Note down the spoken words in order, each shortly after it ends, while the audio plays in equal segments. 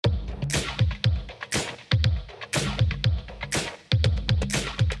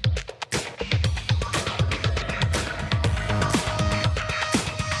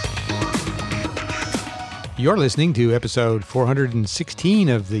You're listening to episode 416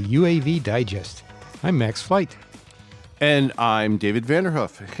 of the UAV Digest. I'm Max Flight. And I'm David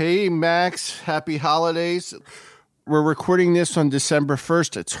Vanderhoof. Hey, Max. Happy holidays. We're recording this on December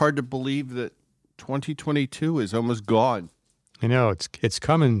 1st. It's hard to believe that 2022 is almost gone. I know, it's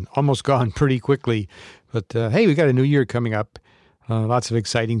coming, almost gone pretty quickly. But hey, we got a new year coming up. Lots of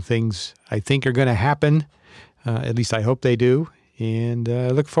exciting things I think are going to happen. At least I hope they do. And I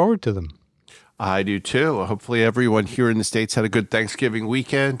look forward to them. I do too. Hopefully everyone here in the States had a good Thanksgiving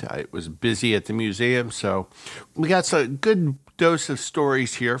weekend. I was busy at the museum, so we got a good dose of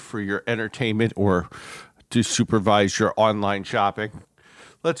stories here for your entertainment or to supervise your online shopping.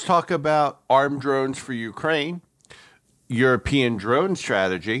 Let's talk about armed drones for Ukraine, European drone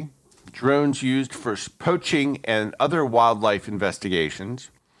strategy, drones used for poaching and other wildlife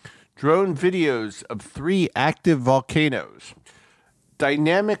investigations, drone videos of 3 active volcanoes,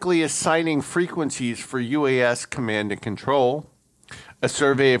 dynamically assigning frequencies for UAS command and control, a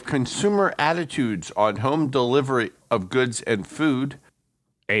survey of consumer attitudes on home delivery of goods and food,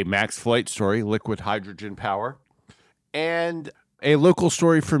 a Max Flight story, liquid hydrogen power, and a local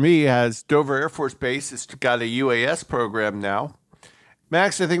story for me as Dover Air Force Base has got a UAS program now.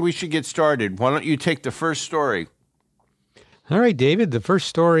 Max, I think we should get started. Why don't you take the first story? All right, David, the first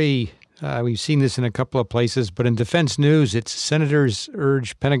story... we've seen this in a couple of places, but in defense news, it's senators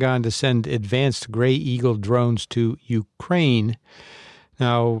urge Pentagon to send advanced Gray Eagle drones to Ukraine.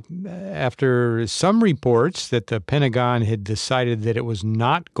 Now, after some reports that the Pentagon had decided that it was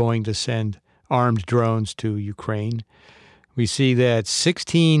not going to send armed drones to Ukraine, we see that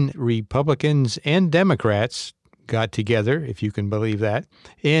 16 Republicans and Democrats got together, if you can believe that,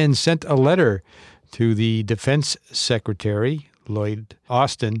 and sent a letter to the Defense Secretary, Lloyd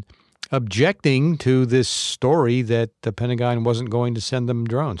Austin, objecting to this story that the Pentagon wasn't going to send them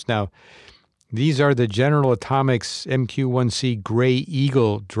drones. Now, these are the General Atomics MQ-1C Gray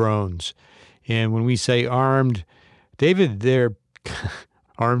Eagle drones. And when we say armed, David, they're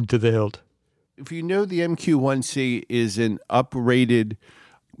armed to the hilt. If you know, the MQ-1C is an uprated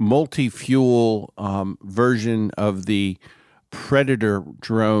multi-fuel version of the Predator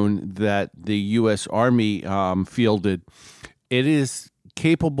drone that the U.S. Army fielded. It is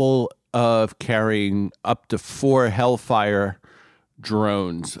capable of carrying up to 4 Hellfire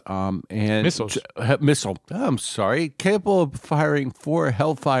drones and missiles. Capable of firing 4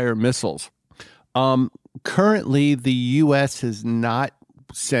 Hellfire missiles. Currently, the U.S. has not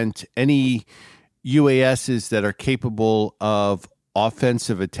sent any UASs that are capable of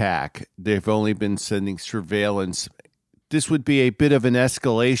offensive attack. They've only been sending surveillance. This would be a bit of an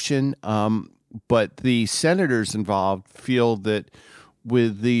escalation, but the senators involved feel that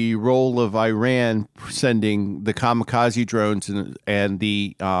with the role of Iran sending the kamikaze drones and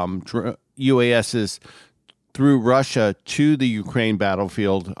the UASs through Russia to the Ukraine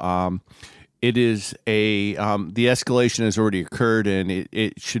battlefield, it is the escalation has already occurred, and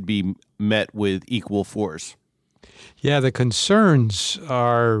it should be met with equal force. Yeah, the concerns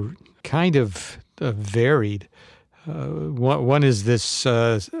are kind of varied. One is this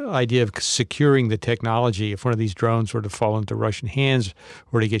idea of securing the technology. If one of these drones were to fall into Russian hands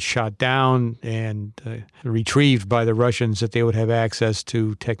or to get shot down and retrieved by the Russians, that they would have access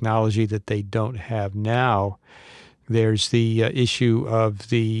to technology that they don't have now. There's the issue of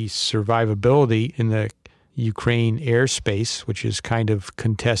the survivability in the Ukraine airspace, which is kind of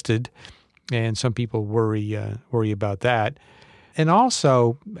contested, and some people worry about that. And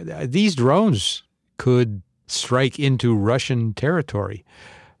also, these drones could strike into Russian territory.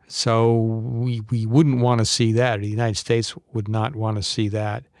 So we wouldn't want to see that. The United States would not want to see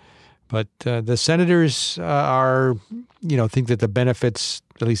that. But the senators think that the benefits,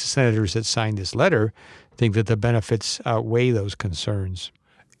 at least the senators that signed this letter, think that the benefits outweigh those concerns.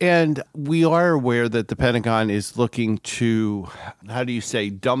 And we are aware that the Pentagon is looking to,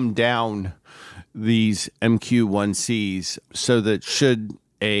 dumb down these MQ-1Cs so that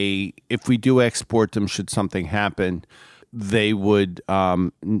if we do export them, should something happen, there would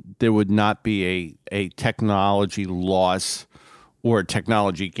not be a technology loss or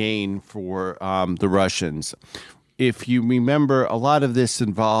technology gain for the Russians. If you remember, a lot of this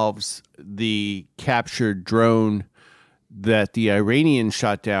involves the captured drone that the Iranians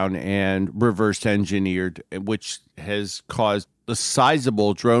shot down and reverse engineered, which has caused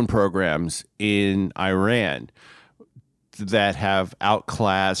sizable drone programs in Iran that have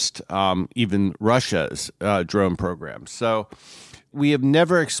outclassed even Russia's drone programs. So we have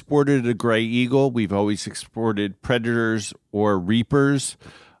never exported a Gray Eagle. We've always exported Predators or Reapers.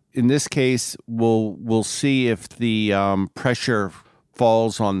 In this case, we'll see if the pressure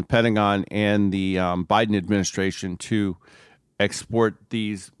falls on the Pentagon and the Biden administration to export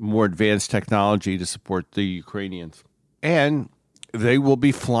these more advanced technology to support the Ukrainians. And they will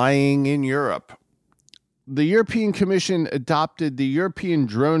be flying in Europe. The European Commission adopted the European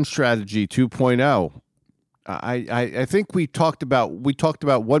Drone Strategy 2.0. I think we talked about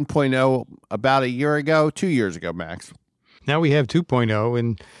 1.0 about a year ago, 2 years ago, Max. Now we have 2.0,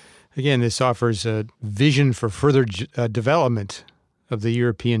 and again, this offers a vision for further development of the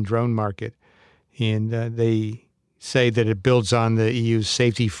European drone market. And they say that it builds on the EU's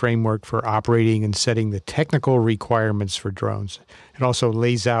safety framework for operating and setting the technical requirements for drones. It also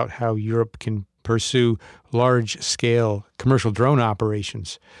lays out how Europe can pursue large-scale commercial drone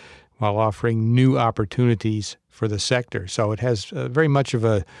operations while offering new opportunities for the sector. So it has very much of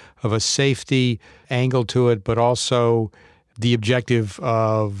a safety angle to it, but also the objective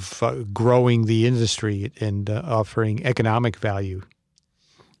of growing the industry and offering economic value.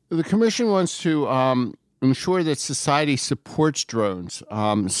 The Commission wants to ensure that society supports drones.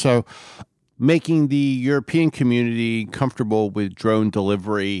 So making the European community comfortable with drone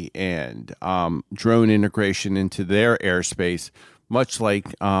delivery and drone integration into their airspace, much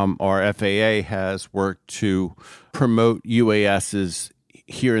like our FAA has worked to promote UASs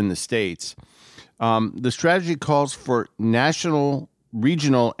here in the States. The strategy calls for national,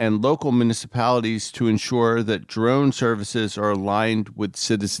 regional, and local municipalities to ensure that drone services are aligned with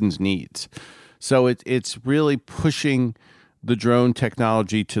citizens' needs. So it's really pushing the drone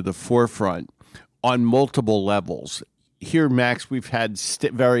technology to the forefront on multiple levels. Here, Max, we've had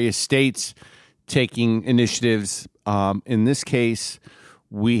various states taking initiatives. In this case,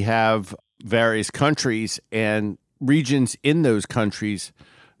 we have various countries and regions in those countries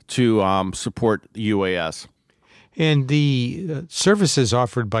to support UAS. And the services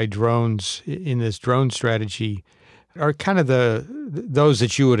offered by drones in this drone strategy are kind of those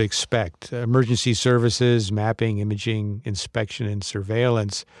that you would expect: emergency services, mapping, imaging, inspection, and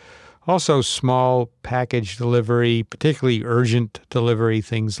surveillance. Also, small package delivery, particularly urgent delivery,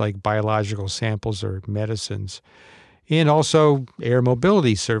 things like biological samples or medicines. And also air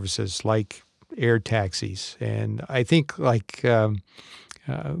mobility services like air taxis. And I think like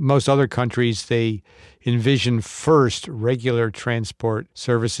most other countries, they envision first regular transport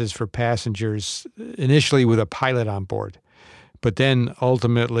services for passengers, initially with a pilot on board, but then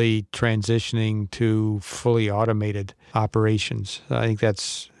ultimately transitioning to fully automated operations. I think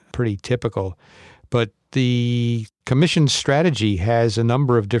that's pretty typical. But the Commission's strategy has a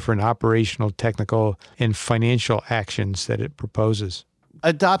number of different operational, technical, and financial actions that it proposes.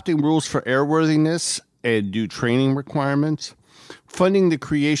 Adopting rules for airworthiness and new training requirements, funding the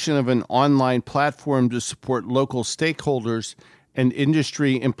creation of an online platform to support local stakeholders and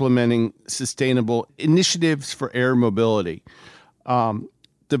industry implementing sustainable initiatives for air mobility,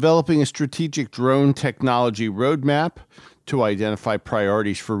 developing a strategic drone technology roadmap to identify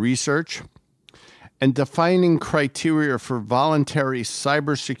priorities for research, and defining criteria for voluntary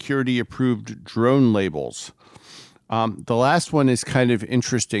cybersecurity-approved drone labels. The last one is kind of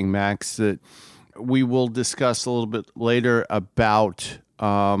interesting, Max, that we will discuss a little bit later about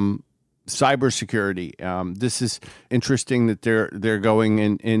cybersecurity. This is interesting that they're going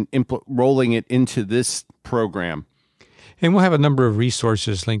and rolling it into this program. And we'll have a number of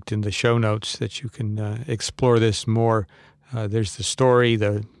resources linked in the show notes that you can explore this more. There's the story,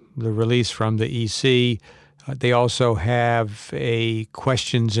 the release from the EC. They also have a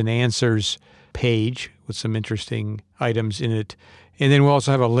questions and answers page with some interesting items in it. And then we'll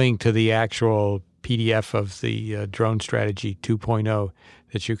also have a link to the actual PDF of the Drone Strategy 2.0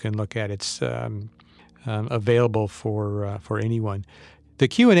 that you can look at. It's available for anyone. The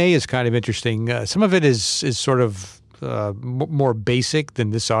Q&A is kind of interesting. Some of it is sort of more basic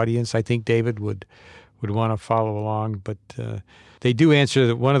than this audience, I think, David, would want to follow along. But they do answer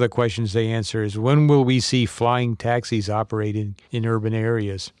that. One of the questions they answer is, when will we see flying taxis operating in urban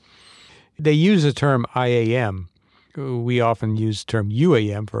areas? They use the term IAM. We often use the term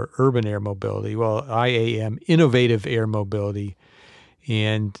UAM for urban air mobility. Well, IAM, innovative air mobility.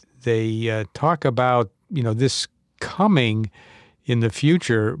 And they talk about, this coming in the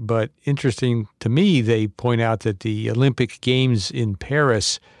future. But interesting to me, they point out that the Olympic Games in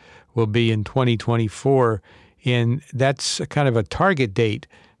Paris will be in 2024. And that's a kind of a target date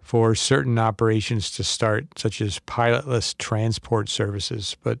for certain operations to start, such as pilotless transport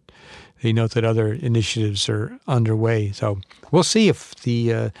services. But they note that other initiatives are underway. So we'll see if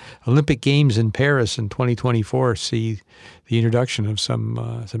the Olympic Games in Paris in 2024 see the introduction of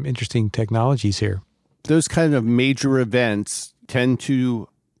some interesting technologies here. Those kind of major events tend to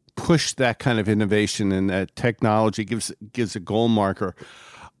push that kind of innovation and that technology gives a goal marker.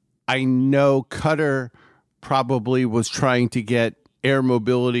 I know Qatar probably was trying to get air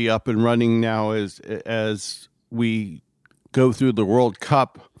mobility up and running now as we go through the World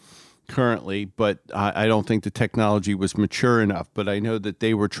Cup currently, but I don't think the technology was mature enough. But I know that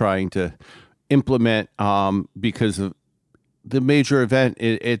they were trying to implement because of the major event.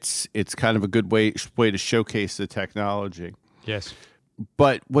 It's kind of a good way to showcase the technology. Yes.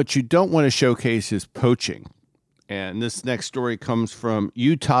 But what you don't want to showcase is poaching. And this next story comes from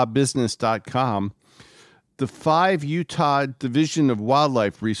UtahBusiness.com. The 5 Utah Division of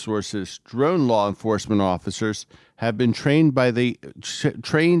Wildlife Resources drone law enforcement officers have been trained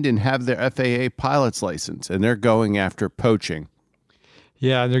and have their FAA pilot's license, and they're going after poaching.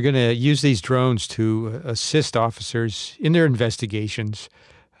 Yeah, they're going to use these drones to assist officers in their investigations,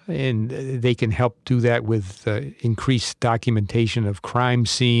 and they can help do that with increased documentation of crime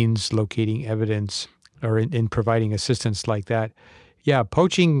scenes, locating evidence, or in providing assistance like that. Yeah,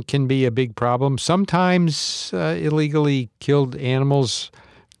 poaching can be a big problem. Sometimes illegally killed animals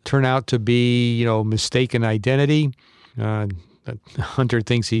turn out to be, mistaken identity. A hunter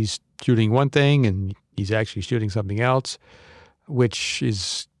thinks he's shooting one thing and he's actually shooting something else, which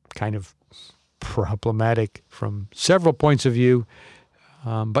is kind of problematic from several points of view.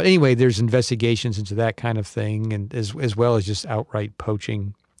 But anyway, there's investigations into that kind of thing, and as well as just outright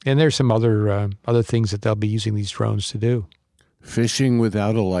poaching. And there's some other things that they'll be using these drones to do. Fishing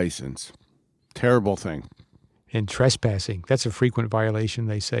without a license. Terrible thing. And trespassing. That's a frequent violation,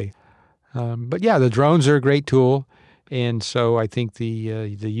 they say. But yeah, the drones are a great tool. And so I think the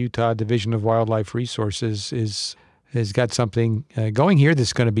Utah Division of Wildlife Resources has got something going here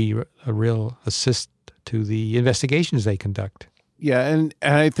that's going to be a real assist to the investigations they conduct. Yeah, and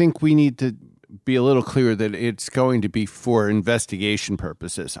I think we need to be a little clear that it's going to be for investigation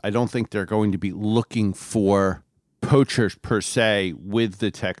purposes. I don't think they're going to be looking for poachers per se with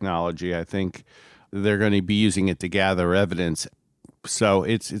the technology. I think they're going to be using it to gather evidence. So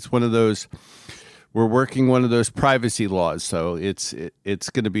it's one of those, we're working one of those privacy laws. So it's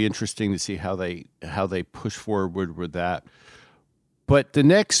going to be interesting to see how they push forward with that. But the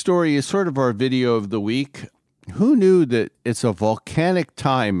next story is sort of our video of the week. Who knew that it's a volcanic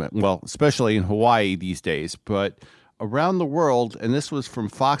time? Well, especially in Hawaii these days, but around the world, and this was from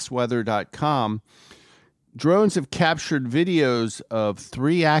foxweather.com, drones have captured videos of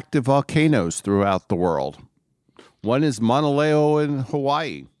 3 active volcanoes throughout the world. One is Mauna Leo in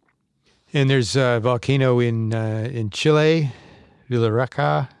Hawaii. And there's a volcano in Chile,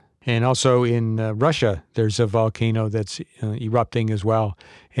 Villarrica, and also in Russia, there's a volcano that's erupting as well.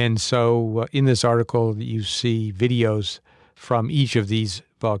 And so in this article, you see videos from each of these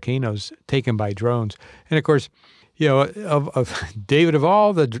volcanoes taken by drones. And of course, David, of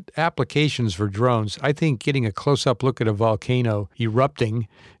all the applications for drones, I think getting a close-up look at a volcano erupting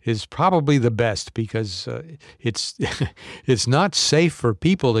is probably the best because it's not safe for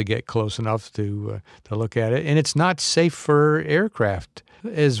people to get close enough to look at it, and it's not safe for aircraft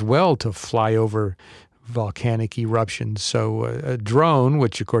as well to fly over volcanic eruptions. So a drone,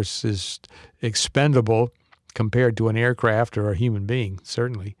 which of course is expendable compared to an aircraft or a human being,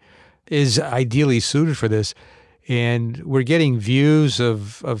 certainly, is ideally suited for this. And we're getting views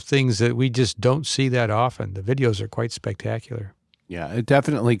of things that we just don't see that often. The videos are quite spectacular. Yeah,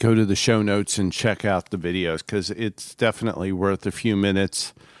 definitely go to the show notes and check out the videos because it's definitely worth a few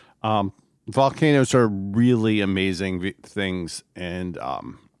minutes. Volcanoes are really amazing things, and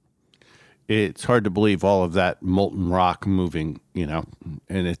it's hard to believe all of that molten rock moving, and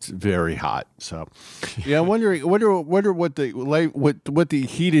it's very hot. So, yeah, I'm wondering, wonder what the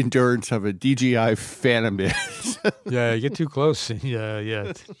heat endurance of a DJI Phantom is. Yeah, you get too close,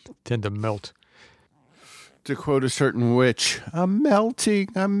 yeah, tend to melt. To quote a certain witch, I'm melting.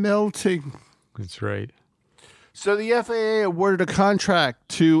 That's right. So the FAA awarded a contract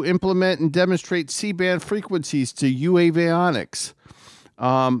to implement and demonstrate C-band frequencies to UAVionics.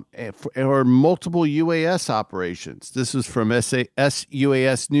 Or multiple UAS operations. This is from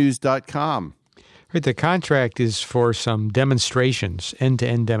sUASnews.com. Right, the contract is for some demonstrations,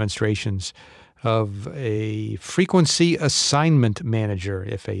 end-to-end demonstrations of a frequency assignment manager,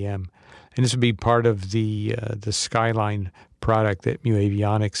 FAM. And this would be part of the Skyline product that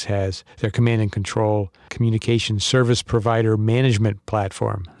UAVionics has, their command and control communication service provider management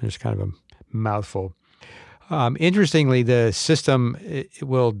platform. There's kind of a mouthful. Interestingly, the system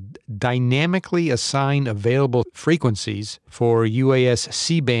will dynamically assign available frequencies for UAS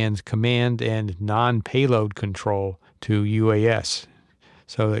C-band command and non-payload control to UAS.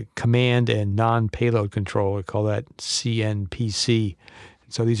 So the command and non-payload control, we call that CNPC.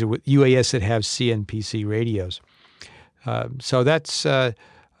 So these are UAS that have CNPC radios. So that's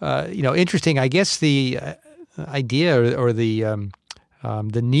interesting. I guess the idea or the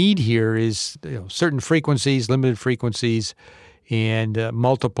need here is certain frequencies, limited frequencies, and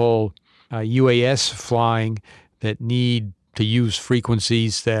multiple UAS flying that need to use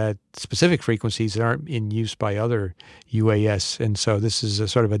specific frequencies that aren't in use by other UAS. And so this is a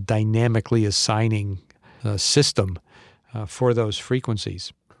sort of a dynamically assigning system for those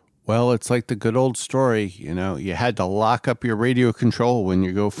frequencies. Well, it's like the good old story, you had to lock up your radio control when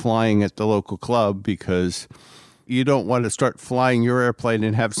you go flying at the local club because you don't want to start flying your airplane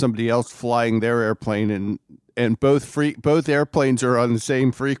and have somebody else flying their airplane and both airplanes are on the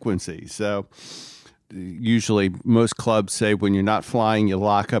same frequency. So usually most clubs say when you're not flying, you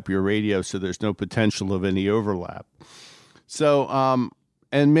lock up your radio so there's no potential of any overlap. So,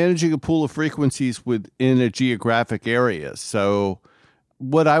 and managing a pool of frequencies within a geographic area. So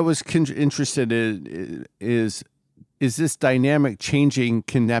what I was interested in is this dynamic changing?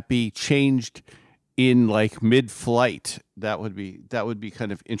 Can that be changed in like mid-flight? That would be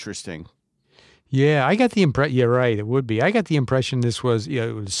kind of interesting. Yeah, I got the impression. Yeah, right. It would be. I got the impression this was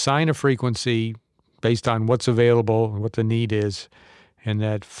it would assign a frequency based on what's available and what the need is, and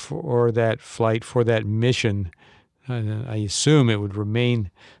that for that flight, for that mission, I assume it would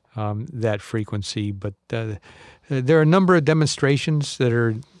remain that frequency. But there are a number of demonstrations that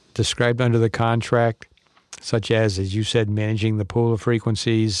are described under the contract, such as you said, managing the pool of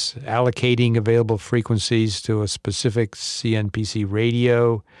frequencies, allocating available frequencies to a specific CNPC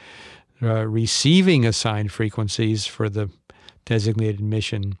radio, receiving assigned frequencies for the designated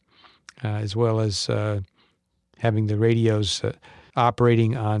mission, as well as having the radios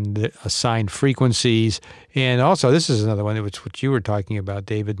operating on the assigned frequencies. And also, this is another one, which what you were talking about,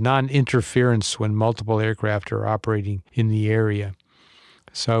 David, non-interference when multiple aircraft are operating in the area.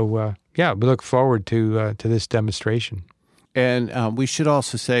 So, we look forward to this demonstration. And we should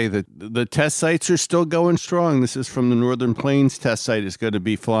also say that the test sites are still going strong. This is from the Northern Plains test site is going to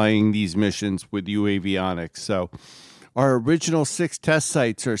be flying these missions with UAVionics. So our original 6 test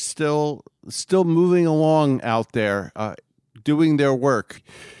sites are still moving along out there, doing their work.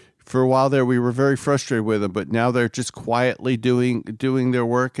 For a while there, we were very frustrated with them, but now they're just quietly doing their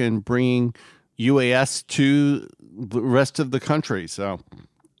work and bringing UAS to the rest of the country. So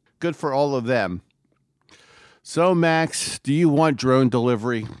good for all of them. So, Max, do you want drone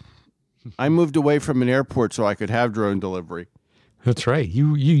delivery? I moved away from an airport so I could have drone delivery. That's right.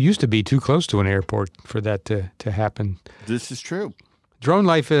 You used to be too close to an airport for that to happen. This is true. Drone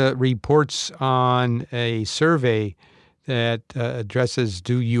Life reports on a survey that addresses,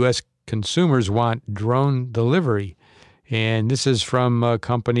 do U.S. consumers want drone delivery? And this is from a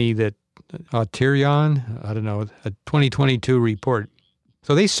company that, Tyrion, a 2022 report.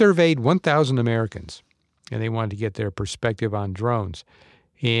 So they surveyed 1,000 Americans, and they wanted to get their perspective on drones.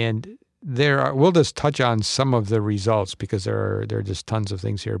 And we'll just touch on some of the results because there are just tons of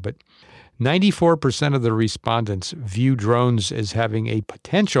things here. But 94% of the respondents view drones as having a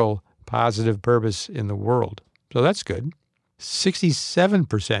potential positive purpose in the world. So that's good. 67%,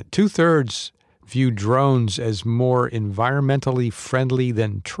 2/3, view drones as more environmentally friendly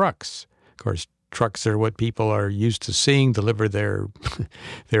than trucks. Of course, trucks are what people are used to seeing deliver their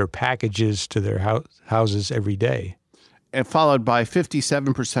packages to their houses every day. And followed by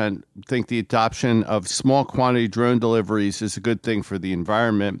 57% think the adoption of small quantity drone deliveries is a good thing for the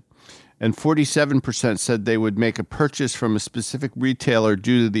environment. And 47% said they would make a purchase from a specific retailer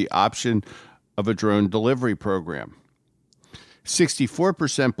due to the option of a drone delivery program.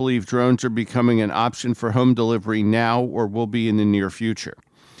 64% believe drones are becoming an option for home delivery now or will be in the near future.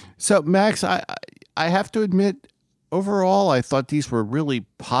 So, Max, I have to admit, overall, I thought these were really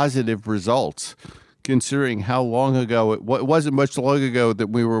positive results, considering how long ago, it wasn't much long ago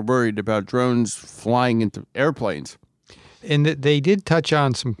that we were worried about drones flying into airplanes. And they did touch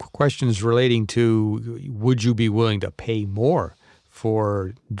on some questions relating to, would you be willing to pay more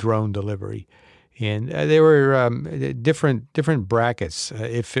for drone delivery? And there were different brackets.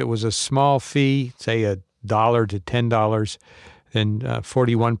 If it was a small fee, say $1 to $10, then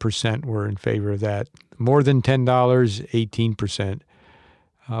 41% were in favor of that. More than $10, 18%.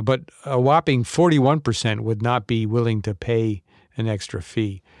 But a whopping 41% would not be willing to pay an extra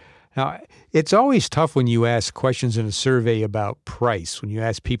fee. Now, it's always tough when you ask questions in a survey about price. When you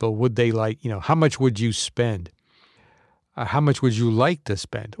ask people, would they like, how much would you spend? How much would you like to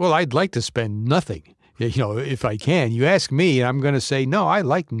spend? Well, I'd like to spend nothing, if I can. You ask me, and I'm going to say, no, I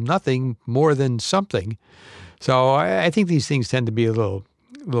like nothing more than something. So I think these things tend to be a little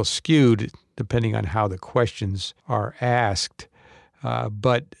skewed depending on how the questions are asked.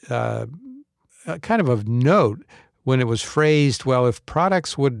 But kind of note, when it was phrased, well, if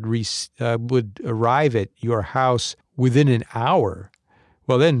products would arrive at your house within an hour,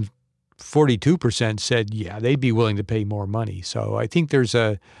 well, then 42% said, yeah, they'd be willing to pay more money. So I think there's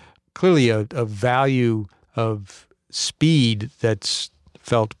clearly a value of speed that's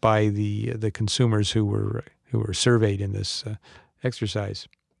felt by the consumers who were surveyed in this exercise.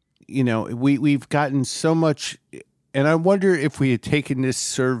 We've gotten so much, and I wonder if we had taken this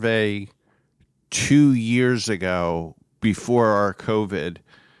survey 2 years ago before our COVID,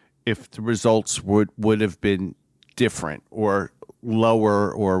 if the results would have been different or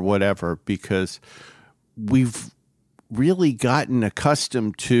lower or whatever, because we've really gotten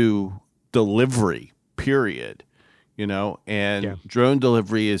accustomed to delivery, period, and drone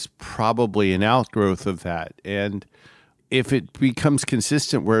delivery is probably an outgrowth of that. And if it becomes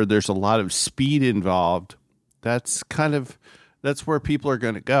consistent where there's a lot of speed involved, that's where people are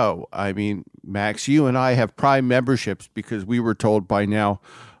going to go. I mean, Max, you and I have Prime memberships because we were told by now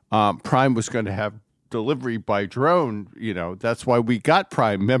Prime was going to have delivery by drone. That's why we got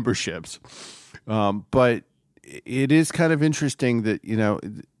Prime memberships. But it is kind of interesting that,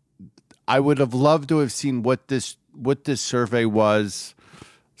 I would have loved to have seen what this survey was,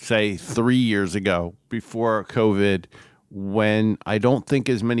 say, 3 years ago before COVID, when I don't think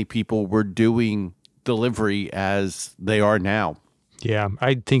as many people were doing delivery as they are now. Yeah,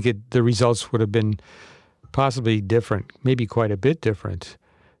 I think the results would have been possibly different, maybe quite a bit different.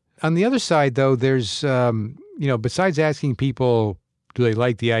 On the other side, though, there's, besides asking people, do they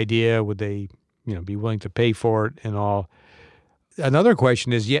like the idea? Would they, be willing to pay for it and all? Another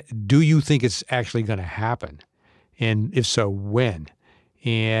question is, do you think it's actually going to happen? And if so, when?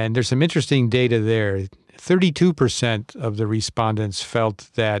 And there's some interesting data there. 32% of the respondents felt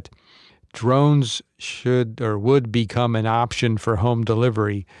that drones should or would become an option for home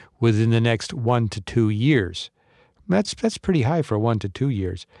delivery within the next 1 to 2 years. That's pretty high for 1 to 2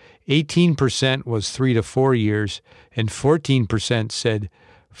 years. 18% was 3 to 4 years, and 14% said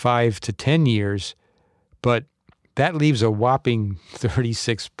 5 to 10 years. But that leaves a whopping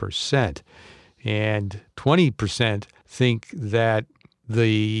 36%. And 20% think that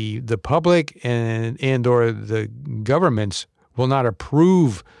the public and or the governments will not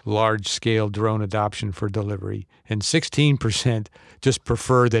approve large-scale drone adoption for delivery. And 16% just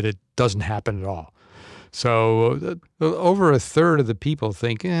prefer that it doesn't happen at all. So over a third of the people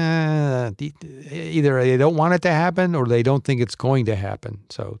think either they don't want it to happen or they don't think it's going to happen.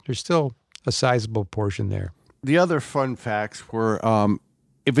 So there's still a sizable portion there. The other fun facts were,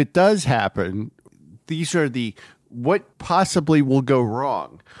 if it does happen, these are what possibly will go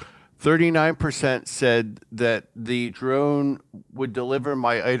wrong. 39% said that the drone would deliver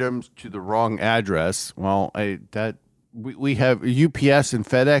my items to the wrong address. Well, we have UPS and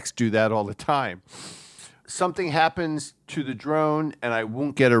FedEx do that all the time. Something happens to the drone and I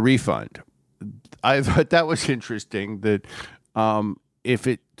won't get a refund. I thought that was interesting, that if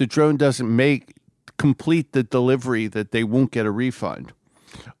the drone doesn't complete the delivery, that they won't get a refund.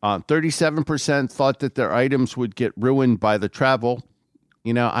 37% thought that their items would get ruined by the travel.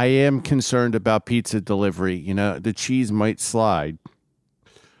 I am concerned about pizza delivery. The cheese might slide.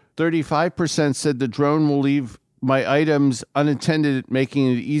 35% said the drone will leave my items unattended, making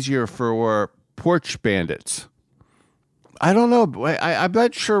it easier for porch bandits. I don't know. I'm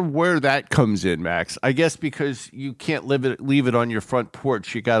not sure where that comes in, Max. I guess because you can't leave it on your front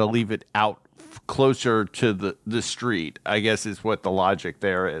porch. You got to leave it out closer to the street, I guess is what the logic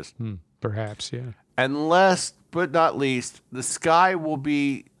there is. Perhaps, yeah. And last but not least, the sky will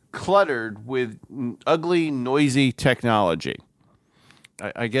be cluttered with ugly, noisy technology.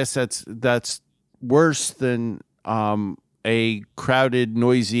 I guess that's worse than a crowded,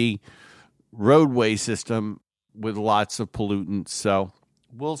 noisy roadway system with lots of pollutants. So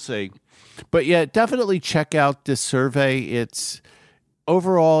we'll see. But yeah, definitely check out this survey. It's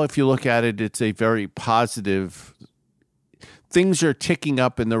overall, if you look at it, it's a very positive. Things are ticking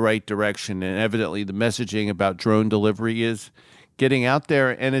up in the right direction, and evidently the messaging about drone delivery is getting out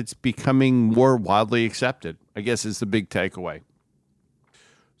there, and it's becoming more widely accepted, I guess is the big takeaway.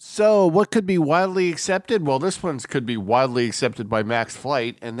 So what could be widely accepted? Well, this one could be widely accepted by Max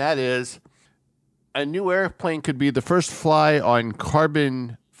Flight, and that is a new airplane could be the first fly on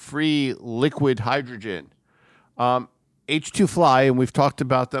carbon-free liquid hydrogen. H2 Fly, and we've talked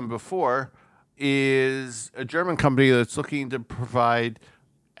about them before, is a German company that's looking to provide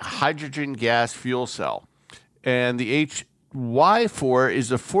hydrogen gas fuel cell. And the HY4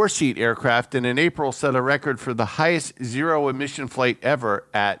 is a 4-seat aircraft, and in April set a record for the highest zero-emission flight ever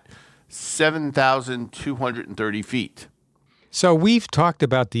at 7,230 feet. So we've talked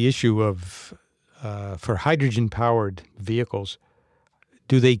about the issue of, for hydrogen-powered vehicles,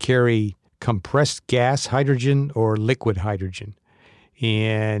 do they carry compressed gas hydrogen or liquid hydrogen?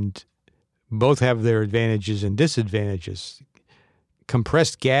 And both have their advantages and disadvantages.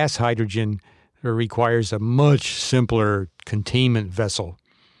 Compressed gas hydrogen requires a much simpler containment vessel,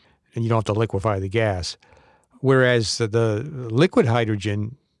 and you don't have to liquefy the gas. Whereas the liquid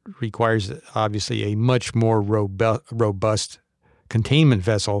hydrogen requires, obviously, a much more robust containment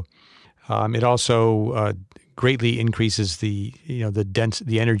vessel. It also greatly increases the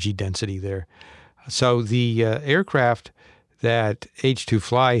energy density there. So the aircraft that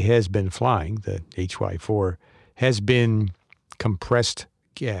H2Fly has been flying, the HY4, has been compressed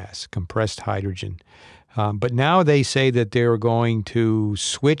gas, compressed hydrogen. But now they say that they're going to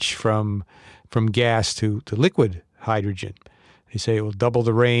switch from gas to liquid hydrogen. They say it will double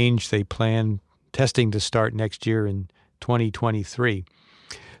the range. They plan testing to start next year in 2023.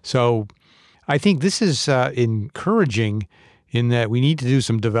 So I think this is encouraging in that we need to do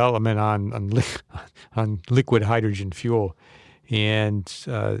some development on liquid hydrogen fuel, and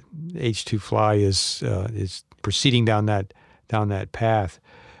H2Fly is proceeding down that path.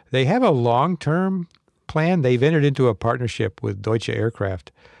 They have a long-term plan. They've entered into a partnership with Deutsche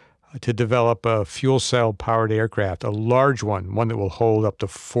Aircraft to develop a fuel cell powered aircraft, a large one that will hold up to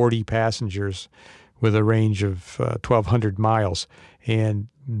 40 passengers with a range of 1,200 miles. And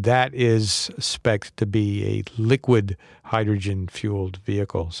that is spec'd to be a liquid hydrogen fueled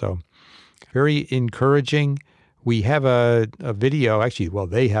vehicle. So very encouraging. We have a video, actually, well,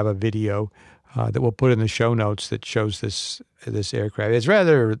 they have a video that we'll put in the show notes that shows this aircraft. It's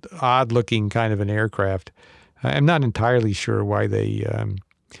rather odd looking kind of an aircraft. I'm not entirely sure why they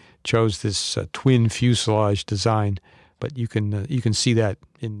chose this twin fuselage design, but you can see that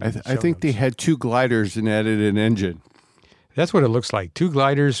in the show I think notes. they had two gliders and added an engine. That's what it looks like. Two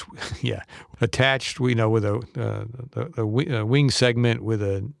gliders, yeah, attached, with a wing segment with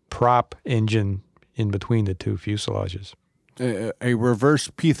a prop engine in between the two fuselages. A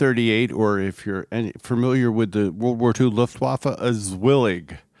reverse P-38, or if you're familiar with the World War II Luftwaffe, a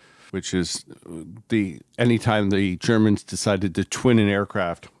Zwillig, which is anytime the Germans decided to twin an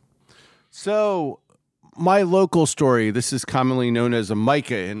aircraft. So my local story, this is commonly known as a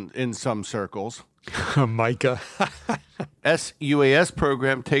Mica in some circles. Micah. sUAS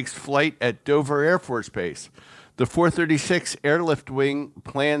program takes flight at Dover Air Force Base. The 436 Airlift Wing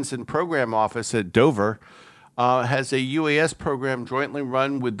Plans and Program Office at Dover has a UAS program jointly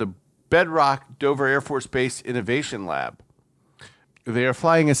run with the Bedrock Dover Air Force Base Innovation Lab. They are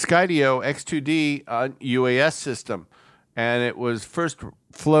flying a Skydio X2D UAS system, and it was first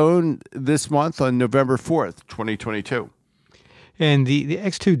flown this month on November 4th, 2022. And the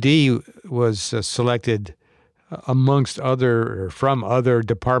X2D was selected from other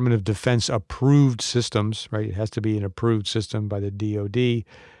Department of Defense approved systems, right? It has to be an approved system by the DoD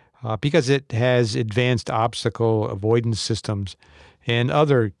because it has advanced obstacle avoidance systems and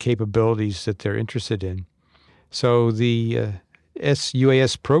other capabilities that they're interested in. So the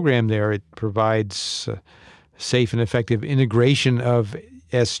sUAS program there, it provides safe and effective integration of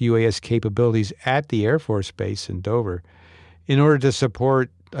sUAS capabilities at the Air Force Base in Dover in order to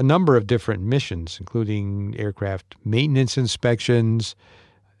support a number of different missions, including aircraft maintenance inspections,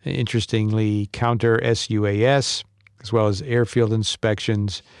 interestingly, counter sUAS, as well as airfield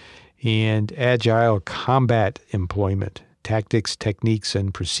inspections, and agile combat employment, tactics, techniques,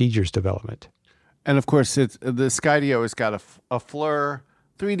 and procedures development. And of course, the Skydio has got a FLIR,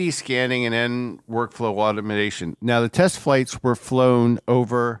 3D scanning, and then workflow automation. Now, the test flights were flown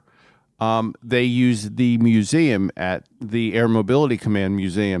over. They used the museum at the Air Mobility Command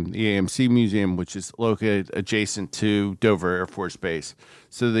Museum, the AMC Museum, which is located adjacent to Dover Air Force Base.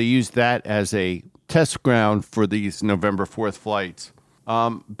 So they used that as a test ground for these November 4th flights.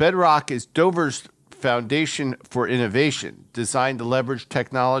 Bedrock is Dover's foundation for innovation, designed to leverage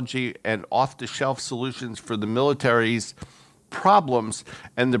technology and off-the-shelf solutions for the military's problems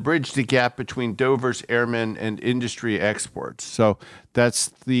and to bridge the gap between Dover's airmen and industry exports. So that's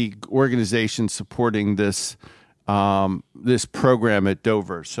the organization supporting this this program at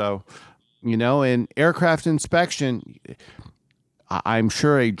Dover. So, in aircraft inspection, I'm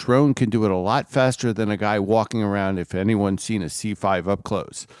sure a drone can do it a lot faster than a guy walking around, if anyone's seen a C5 up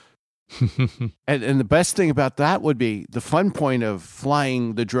close. and the best thing about that would be the fun point of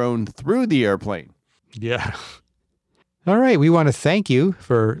flying the drone through the airplane. Yeah. All right. We want to thank you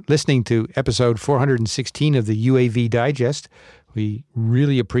for listening to episode 416 of the UAV Digest. We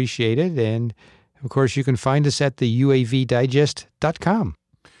really appreciate it. And, of course, you can find us at the UAVdigest.com.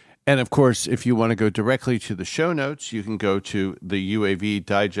 And of course, if you want to go directly to the show notes, you can go to the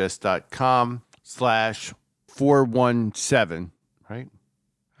uavdigest.com/417, right?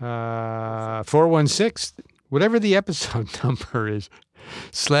 416, whatever the episode number is,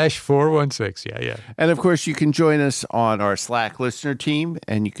 /416. Yeah. And of course, you can join us on our Slack listener team,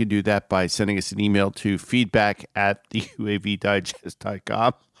 and you can do that by sending us an email to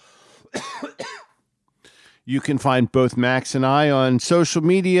feedback@theuavdigest.com. You can find both Max and I on social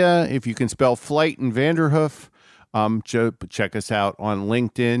media. If you can spell flight and Vanderhoof, check us out on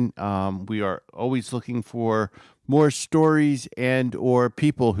LinkedIn. We are always looking for more stories and or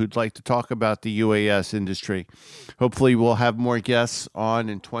people who'd like to talk about the UAS industry. Hopefully we'll have more guests on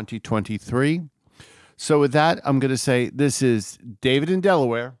in 2023. So with that, I'm going to say this is David in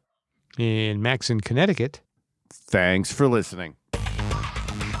Delaware. And Max in Connecticut. Thanks for listening.